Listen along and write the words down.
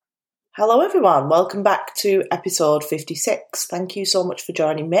Hello everyone, welcome back to episode 56. Thank you so much for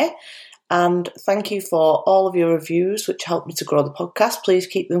joining me, and thank you for all of your reviews which help me to grow the podcast. Please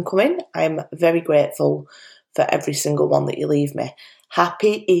keep them coming. I'm very grateful for every single one that you leave me.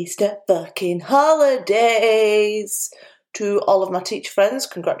 Happy Easter fucking holidays! To all of my teacher friends,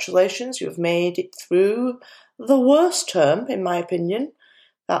 congratulations, you have made it through the worst term, in my opinion.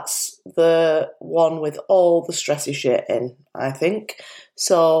 That's the one with all the stressy shit in, I think.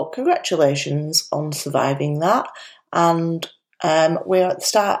 So congratulations on surviving that. And we're at the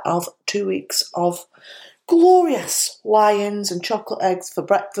start of 2 weeks of glorious lions and chocolate eggs for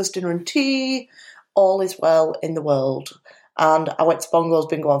breakfast, dinner and tea. All is well in the world. And I went to Bongo's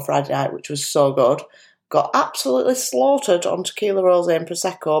Bingo on Friday night, which was so good. Got absolutely slaughtered on tequila, rosé and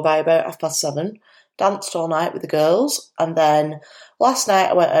Prosecco by about 7:30. Danced all night with the girls, and then last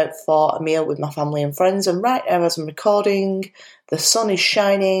night I went out for a meal with my family and friends, and right now as I'm recording, the sun is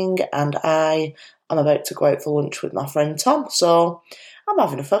shining and I am about to go out for lunch with my friend Tom. So I'm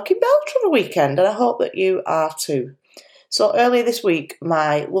having a fucking belter of a weekend, and I hope that you are too. So earlier this week,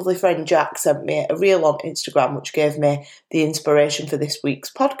 my lovely friend Jack sent me a reel on Instagram which gave me the inspiration for this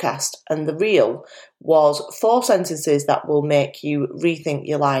week's podcast. And the reel was 4 sentences that will make you rethink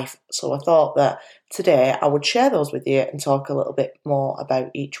your life. So I thought that today I would share those with you and talk a little bit more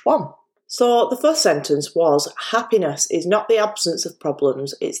about each one. So the first sentence was, happiness is not the absence of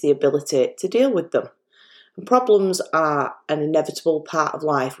problems, it's the ability to deal with them. And problems are an inevitable part of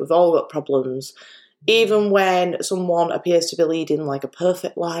life. We've all got problems. Even when someone appears to be leading like a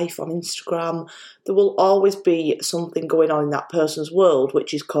perfect life on Instagram, there will always be something going on in that person's world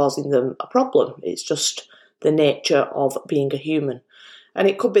which is causing them a problem. It's just the nature of being a human. And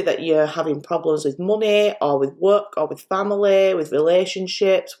it could be that you're having problems with money or with work or with family, with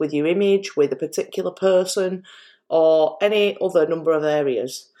relationships, with your image, with a particular person, or any other number of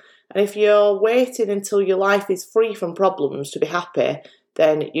areas. And if you're waiting until your life is free from problems to be happy,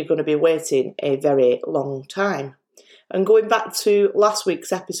 then you're going to be waiting a very long time. And going back to last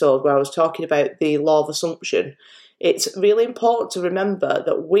week's episode where I was talking about the law of assumption, it's really important to remember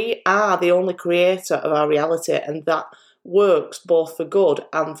that we are the only creator of our reality, and that works both for good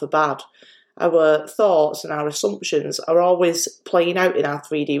and for bad. Our thoughts and our assumptions are always playing out in our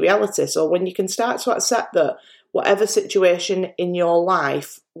 3D reality. So when you can start to accept that whatever situation in your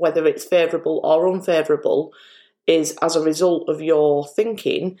life, whether it's favourable or unfavourable, is as a result of your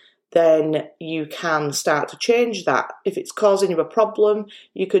thinking, then you can start to change that. If it's causing you a problem,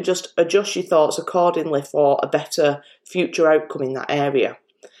 you can just adjust your thoughts accordingly for a better future outcome in that area.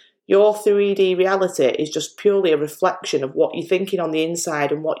 Your 3D reality is just purely a reflection of what you're thinking on the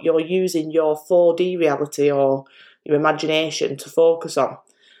inside and what you're using your 4D reality or your imagination to focus on.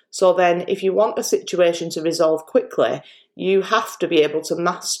 So then, if you want a situation to resolve quickly, you have to be able to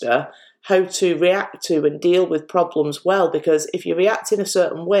master how to react to and deal with problems well, because if you react in a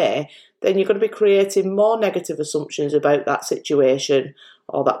certain way, then you're going to be creating more negative assumptions about that situation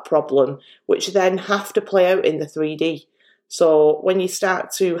or that problem, which then have to play out in the 3D. So when you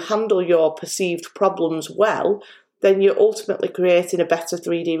start to handle your perceived problems well, then you're ultimately creating a better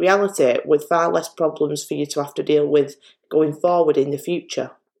 3D reality with far less problems for you to have to deal with going forward in the future.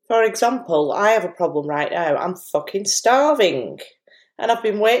 For example, I have a problem right now. I'm fucking starving. And I've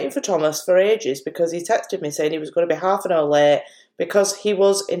been waiting for Thomas for ages because he texted me saying he was going to be half an hour late because he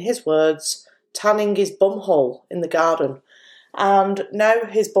was, in his words, tanning his bumhole in the garden. And now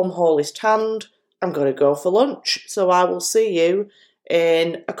his bumhole is tanned. I'm going to go for lunch. So I will see you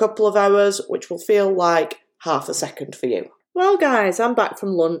in a couple of hours, which will feel like half a second for you. Well, guys, I'm back from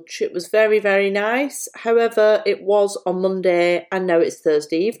lunch. It was very, very nice. However, it was on Monday and now it's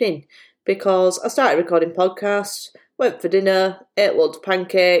Thursday evening because I started recording podcasts, went for dinner, ate loads of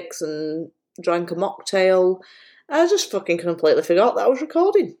pancakes and drank a mocktail. I just fucking completely forgot that I was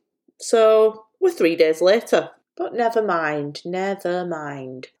recording. So, we're 3 days later. But never mind.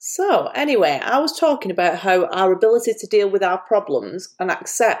 So, anyway, I was talking about how our ability to deal with our problems and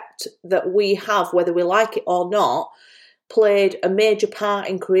accept that we have, whether we like it or not, played a major part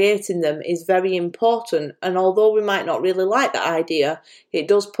in creating them is very important. And although we might not really like that idea, it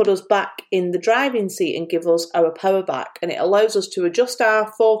does put us back in the driving seat and give us our power back. And it allows us to adjust our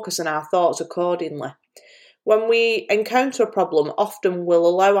focus and our thoughts accordingly. When we encounter a problem, often we'll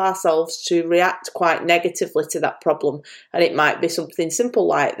allow ourselves to react quite negatively to that problem. And it might be something simple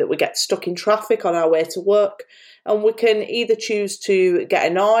like that we get stuck in traffic on our way to work. And we can either choose to get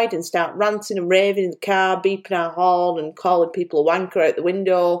annoyed and start ranting and raving in the car, beeping our horn and calling people a wanker out the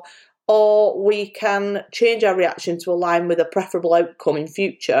window, or we can change our reaction to align with a preferable outcome in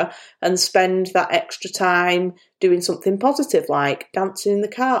future and spend that extra time doing something positive like dancing in the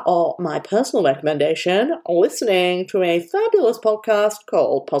car, or my personal recommendation, listening to a fabulous podcast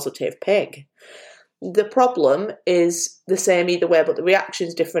called Positive Pig. The problem is the same either way, but the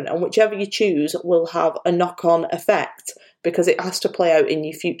reaction's different, and whichever you choose will have a knock-on effect because it has to play out in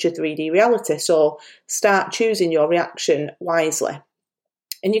your future 3D reality. So start choosing your reaction wisely.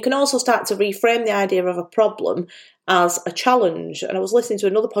 And you can also start to reframe the idea of a problem as a challenge. And I was listening to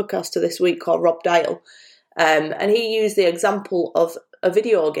another podcast this week called Rob Dial, and he used the example of a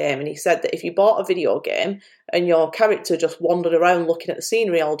video game. And he said that if you bought a video game and your character just wandered around looking at the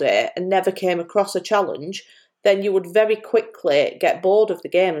scenery all day and never came across a challenge, then you would very quickly get bored of the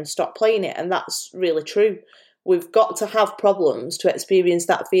game and stop playing it. And that's really true. We've got to have problems to experience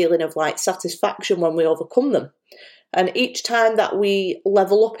that feeling of like satisfaction when we overcome them. And each time that we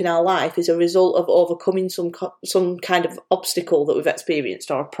level up in our life is a result of overcoming some kind of obstacle that we've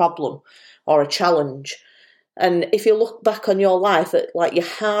experienced, or a problem, or a challenge. And if you look back on your life at like your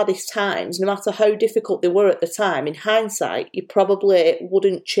hardest times, no matter how difficult they were at the time, in hindsight, you probably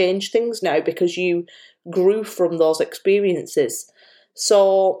wouldn't change things now because you grew from those experiences.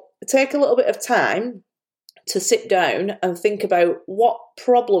 So take a little bit of time to sit down and think about what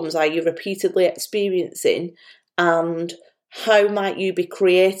problems are you repeatedly experiencing, and how might you be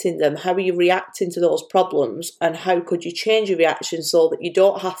creating them? How are you reacting to those problems? And how could you change your reaction so that you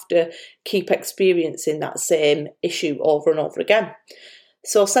don't have to keep experiencing that same issue over and over again?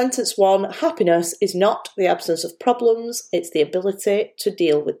 So sentence 1, happiness is not the absence of problems, it's the ability to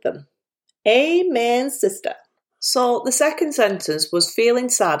deal with them. Amen, sister. So the second sentence was, feeling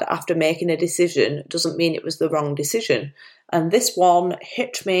sad after making a decision doesn't mean it was the wrong decision. And this one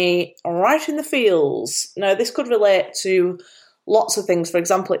hit me right in the feels. Now, this could relate to lots of things. For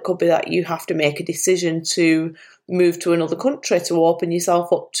example, it could be that you have to make a decision to move to another country to open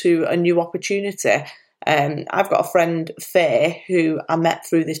yourself up to a new opportunity. I've got a friend, Faye, who I met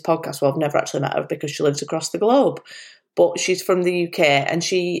through this podcast. Well, I've never actually met her because she lives across the globe. But she's from the UK and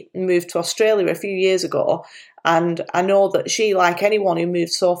she moved to Australia a few years ago. And I know that she, like anyone who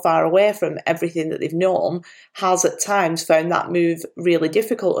moved so far away from everything that they've known, has at times found that move really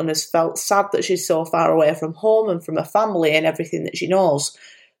difficult and has felt sad that she's so far away from home and from her family and everything that she knows.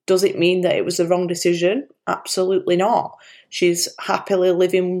 Does it mean that it was the wrong decision? Absolutely not. She's happily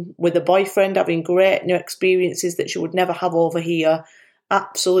living with a boyfriend, having great new experiences that she would never have over here,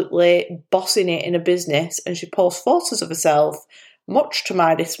 absolutely bossing it in a business, and she posts photos of herself, much to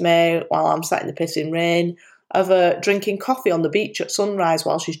my dismay, while I'm sat in the pissing rain, of her drinking coffee on the beach at sunrise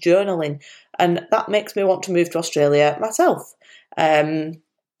while she's journaling, and that makes me want to move to Australia myself.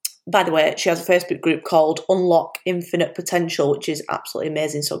 By the way, she has a Facebook group called Unlock Infinite Potential, which is absolutely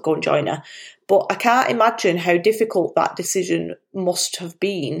amazing, so go and join her. But I can't imagine how difficult that decision must have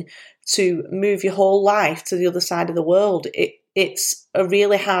been to move your whole life to the other side of the world. It's a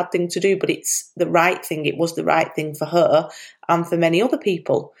really hard thing to do, but it's the right thing. It was the right thing for her and for many other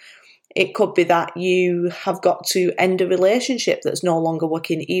people. It could be that you have got to end a relationship that's no longer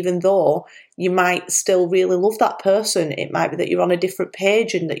working, even though you might still really love that person. It might be that you're on a different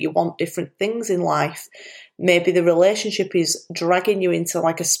page and that you want different things in life. Maybe the relationship is dragging you into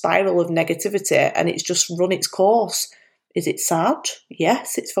like a spiral of negativity and it's just run its course. Is it sad?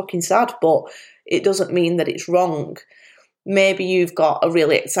 Yes, it's fucking sad, but it doesn't mean that it's wrong. Maybe you've got a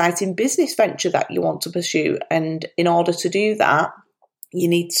really exciting business venture that you want to pursue, and in order to do that, you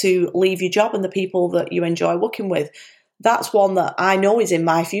need to leave your job and the people that you enjoy working with. That's one that I know is in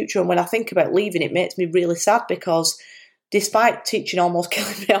my future, and when I think about leaving, it makes me really sad because despite teaching almost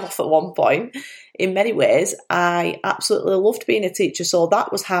killing me off at one point, in many ways, I absolutely loved being a teacher, so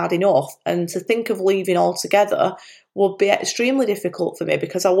that was hard enough. And to think of leaving altogether would be extremely difficult for me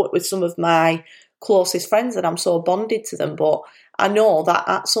because I work with some of my closest friends and I'm so bonded to them. But I know that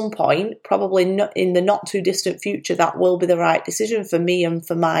at some point, probably not in the not too distant future, that will be the right decision for me and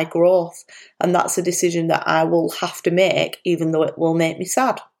for my growth. And that's a decision that I will have to make, even though it will make me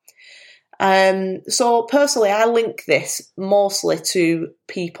sad. So personally, I link this mostly to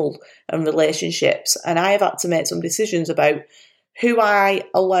people and relationships, and I have had to make some decisions about who I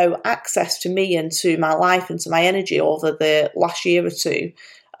allow access to me and to my life and to my energy over the last year or two.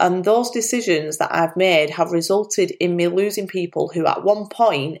 And those decisions that I've made have resulted in me losing people who at one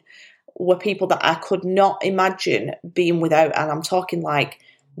point were people that I could not imagine being without. And I'm talking like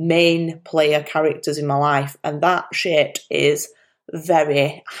main player characters in my life. And that shit is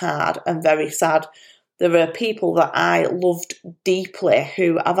very hard and very sad. There are people that I loved deeply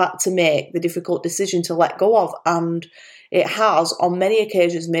who I've had to make the difficult decision to let go of, and it has, on many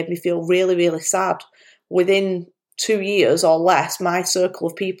occasions, made me feel really, really sad. Within 2 years or less, my circle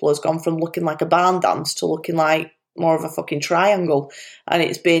of people has gone from looking like a barn dance to looking like more of a fucking triangle, and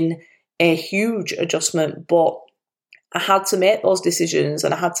it's been a huge adjustment, but I had to make those decisions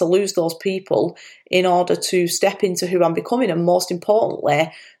and I had to lose those people in order to step into who I'm becoming, and most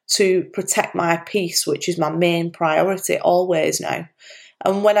importantly, to protect my peace, which is my main priority always now.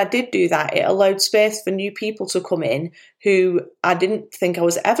 And when I did do that, it allowed space for new people to come in who I didn't think I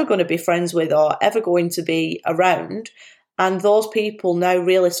was ever going to be friends with or ever going to be around. And those people now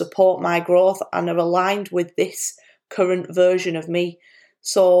really support my growth and are aligned with this current version of me.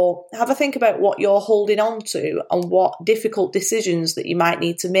 So have a think about what you're holding on to and what difficult decisions that you might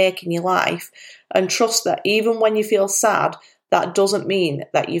need to make in your life, and trust that even when you feel sad, that doesn't mean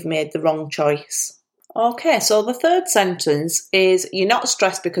that you've made the wrong choice. Okay, so the third sentence is, you're not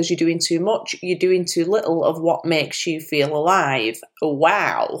stressed because you're doing too much, you're doing too little of what makes you feel alive.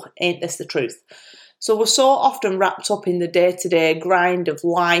 Wow, ain't this the truth? So we're so often wrapped up in the day-to-day grind of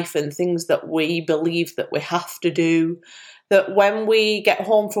life and things that we believe that we have to do, that when we get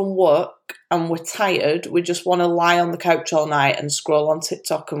home from work and we're tired, we just want to lie on the couch all night and scroll on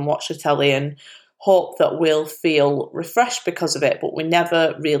TikTok and watch the telly and hope that we'll feel refreshed because of it, but we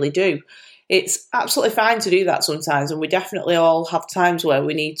never really do. It's absolutely fine to do that sometimes, and we definitely all have times where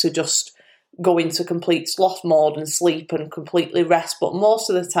we need to just go into complete sloth mode and sleep and completely rest, but most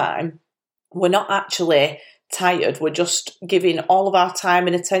of the time, we're not actually tired, we're just giving all of our time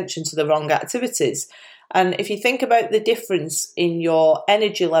and attention to the wrong activities. And if you think about the difference in your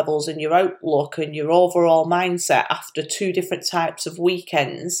energy levels and your outlook and your overall mindset after two different types of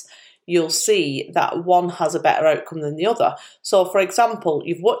weekends, you'll see that one has a better outcome than the other. So, for example,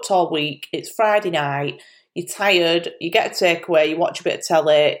 you've worked all week, it's Friday night, you're tired, you get a takeaway, you watch a bit of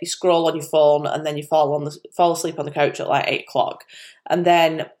telly, you scroll on your phone, and then you fall asleep on the couch at like 8 o'clock. And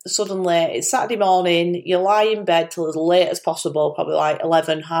then suddenly it's Saturday morning, you lie in bed till as late as possible, probably like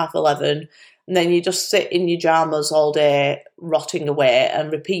 11, half 11, and then you just sit in your pyjamas all day, rotting away,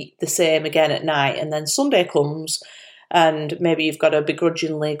 and repeat the same again at night. And then Sunday comes, and maybe you've got to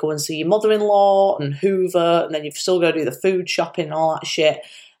begrudgingly go and see your mother-in-law and hoover, and then you've still got to do the food shopping and all that shit.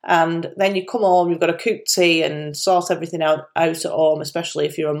 And then you come home, you've got to cook tea and sort everything out at home, especially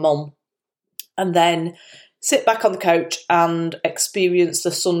if you're a mum. And then sit back on the couch and experience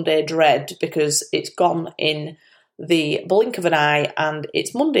the Sunday dread because it's gone in the blink of an eye and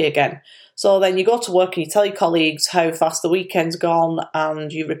it's Monday again. So then you go to work and you tell your colleagues how fast the weekend's gone,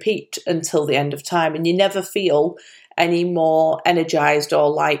 and you repeat until the end of time, and you never feel any more energised or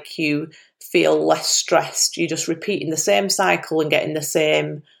like you feel less stressed. You're just repeating the same cycle and getting the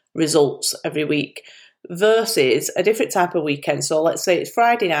same results every week, versus a different type of weekend. So let's say it's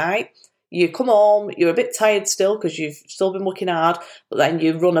Friday night, you come home, you're a bit tired still because you've still been working hard, but then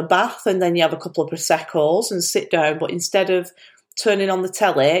you run a bath and then you have a couple of Prosecco's and sit down. But instead of turning on the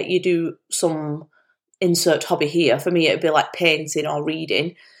telly, you do some insert hobby here. For me, it'd be like painting or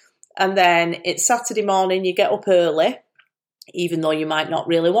reading. And then it's Saturday morning, you get up early, even though you might not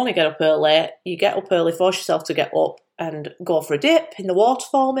really want to get up early. You get up early, force yourself to get up and go for a dip in the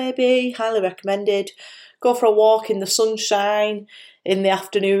waterfall maybe, highly recommended. Go for a walk in the sunshine. In the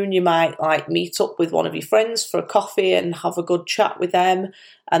afternoon, you might like meet up with one of your friends for a coffee and have a good chat with them.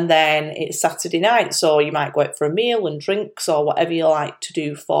 And then it's Saturday night, so you might go out for a meal and drinks or whatever you like to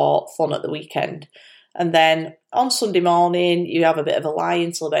do for fun at the weekend. And then on Sunday morning, you have a bit of a lie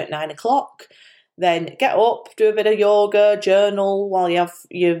until about 9 o'clock. Then get up, do a bit of yoga, journal while you have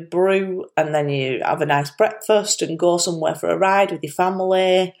your brew, and then you have a nice breakfast and go somewhere for a ride with your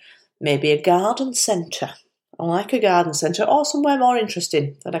family, maybe a garden centre. I like a garden centre, or somewhere more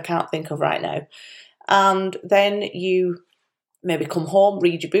interesting that I can't think of right now. And then you maybe come home,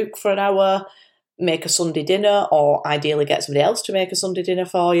 read your book for an hour, make a Sunday dinner, or ideally get somebody else to make a Sunday dinner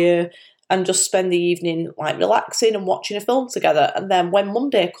for you, and just spend the evening like relaxing and watching a film together. And then when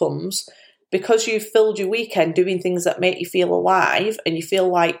Monday comes, because you've filled your weekend doing things that make you feel alive and you feel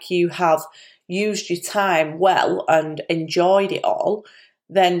like you have used your time well and enjoyed it all,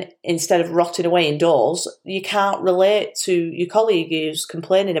 then instead of rotting away indoors, you can't relate to your colleague who's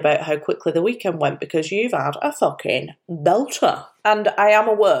complaining about how quickly the weekend went because you've had a fucking belter. And I am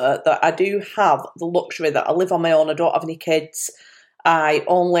aware that I do have the luxury that I live on my own, I don't have any kids, I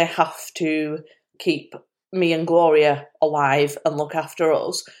only have to keep me and Gloria alive and look after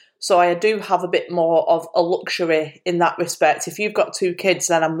us. So I do have a bit more of a luxury in that respect. If you've got 2 kids,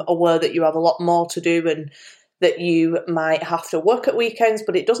 then I'm aware that you have a lot more to do and that you might have to work at weekends,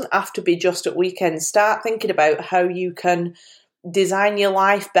 but it doesn't have to be just at weekends. Start thinking about how you can design your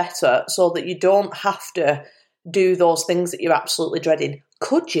life better so that you don't have to do those things that you're absolutely dreading.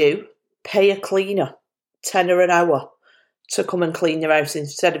 Could you pay a cleaner £10 an hour to come and clean your house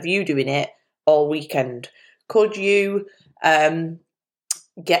instead of you doing it all weekend? Could you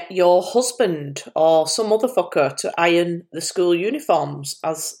get your husband or some other fucker to iron the school uniforms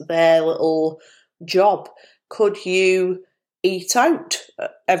as their little job? Could you eat out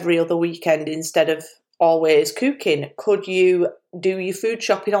every other weekend instead of always cooking? Could you do your food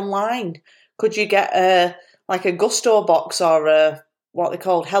shopping online? Could you get a Gusto box or a what they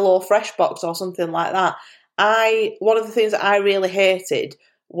called Hello Fresh box or something like that? One of the things that I really hated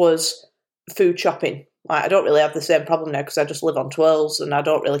was food shopping. I don't really have the same problem now because I just live on twirls and I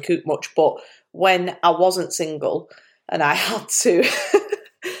don't really cook much. But when I wasn't single and I had to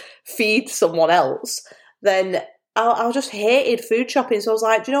feed someone else, then I just hated food shopping. So I was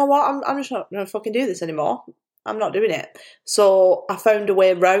like, do you know what? I'm just not going to fucking do this anymore. I'm not doing it. So I found a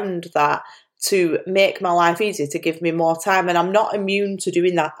way around that to make my life easier, to give me more time. And I'm not immune to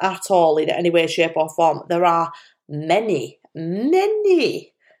doing that at all in any way, shape or form. There are many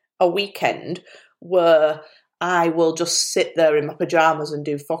a weekend where I will just sit there in my pyjamas and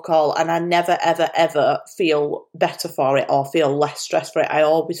do fuck all. And I never, ever, ever feel better for it or feel less stressed for it. I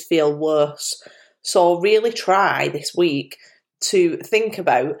always feel worse. So really try this week to think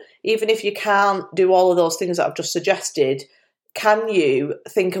about, even if you can't do all of those things that I've just suggested, can you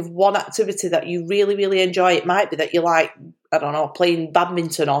think of one activity that you really, really enjoy? It might be that you like, I don't know, playing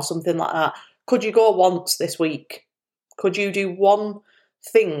badminton or something like that. Could you go once this week? Could you do one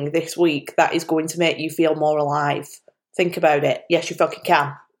thing this week that is going to make you feel more alive? Think about it. Yes, you fucking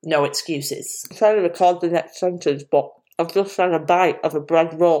can. No excuses. I'm trying to record the next sentence, but I've just had a bite of a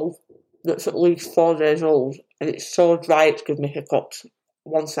bread roll that's at least 4 days old, and it's so dry it's giving me hiccups.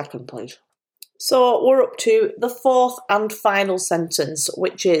 1 second, please. So we're up to the fourth and final sentence,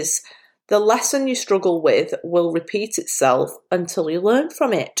 which is, the lesson you struggle with will repeat itself until you learn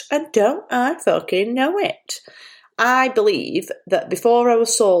from it. And don't I fucking know it? I believe that before our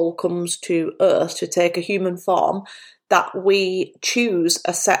soul comes to earth to take a human form, that we choose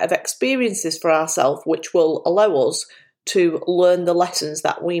a set of experiences for ourselves which will allow us to learn the lessons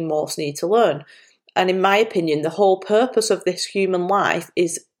that we most need to learn. And in my opinion, the whole purpose of this human life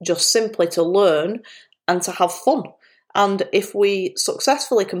is just simply to learn and to have fun. And if we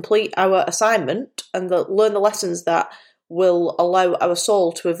successfully complete our assignment and learn the lessons that will allow our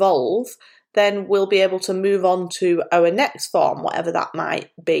soul to evolve, then we'll be able to move on to our next form, whatever that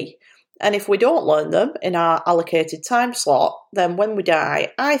might be. And if we don't learn them in our allocated time slot, then when we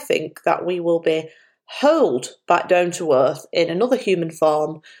die, I think that we will be hurled back down to earth in another human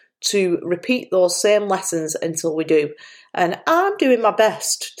form to repeat those same lessons until we do. And I'm doing my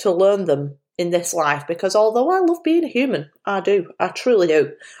best to learn them in this life, because although I love being a human, I truly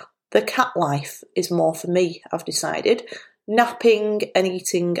do. The cat life is more for me, I've decided. Napping and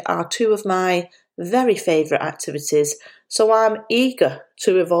eating are two of my very favourite activities, so I'm eager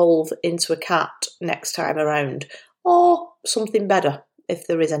to evolve into a cat next time around, or something better, if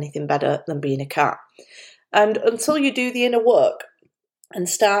there is anything better than being a cat. And until you do the inner work and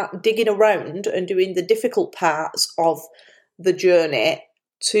start digging around and doing the difficult parts of the journey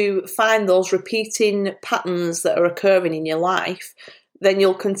to find those repeating patterns that are occurring in your life, then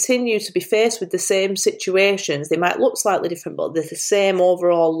you'll continue to be faced with the same situations. They might look slightly different, but they're the same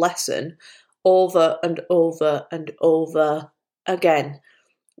overall lesson over and over and over again.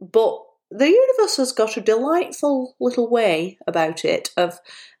 But the universe has got a delightful little way about it of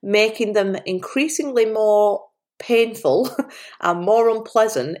making them increasingly more painful and more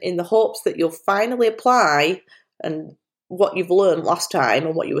unpleasant in the hopes that you'll finally apply and what you've learned last time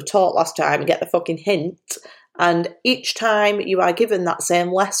and what you were taught last time and get the fucking hint. And each time you are given that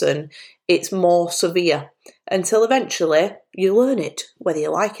same lesson, it's more severe until eventually you learn it, whether you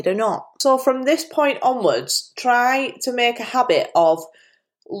like it or not. So from this point onwards, try to make a habit of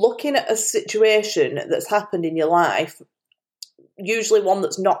looking at a situation that's happened in your life, usually one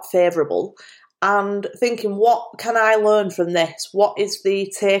that's not favourable, and thinking, what can I learn from this? What is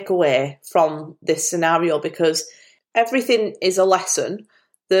the takeaway from this scenario? Because everything is a lesson.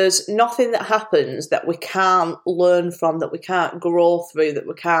 There's nothing that happens that we can't learn from, that we can't grow through, that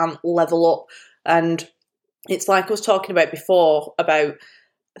we can't level up. And it's like I was talking about before, about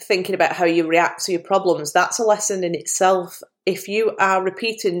thinking about how you react to your problems. That's a lesson in itself. If you are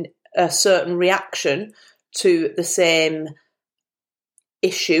repeating a certain reaction to the same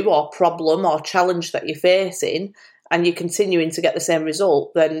issue or problem or challenge that you're facing, and you're continuing to get the same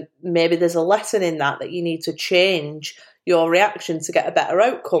result, then maybe there's a lesson in that you need to change your reaction to get a better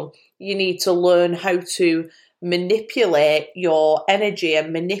outcome. You need to learn how to manipulate your energy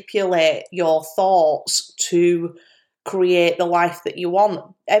and manipulate your thoughts to create the life that you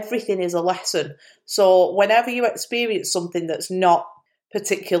want. Everything is a lesson. So whenever you experience something that's not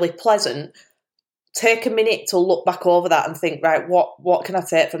particularly pleasant, take a minute to look back over that and think, right, what can I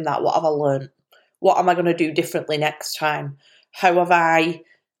take from that? What have I learned? What am I going to do differently next time? How have I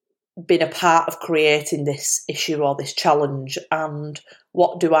been a part of creating this issue or this challenge? And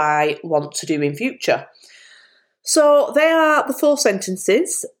what do I want to do in future? So they are the 4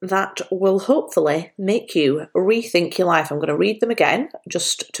 sentences that will hopefully make you rethink your life. I'm going to read them again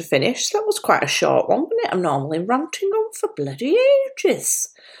just to finish. That was quite a short one, wasn't it? I'm normally ranting on for bloody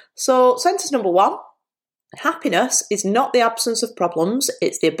ages. So sentence number 1, happiness is not the absence of problems,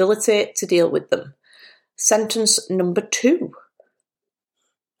 it's the ability to deal with them. Sentence number 2.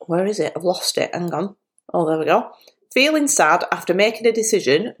 Where is it? I've lost it. Hang on. Oh, there we go. Feeling sad after making a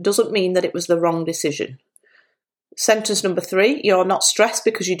decision doesn't mean that it was the wrong decision. Sentence number 3, you're not stressed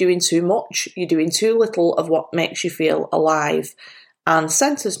because you're doing too much. You're doing too little of what makes you feel alive. And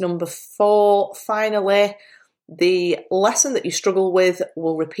sentence number 4, finally, the lesson that you struggle with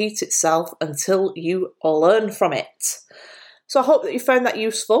will repeat itself until you learn from it. So I hope that you found that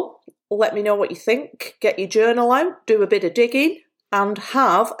useful. Let me know what you think. Get your journal out, do a bit of digging, and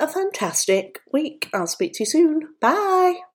have a fantastic week. I'll speak to you soon. Bye.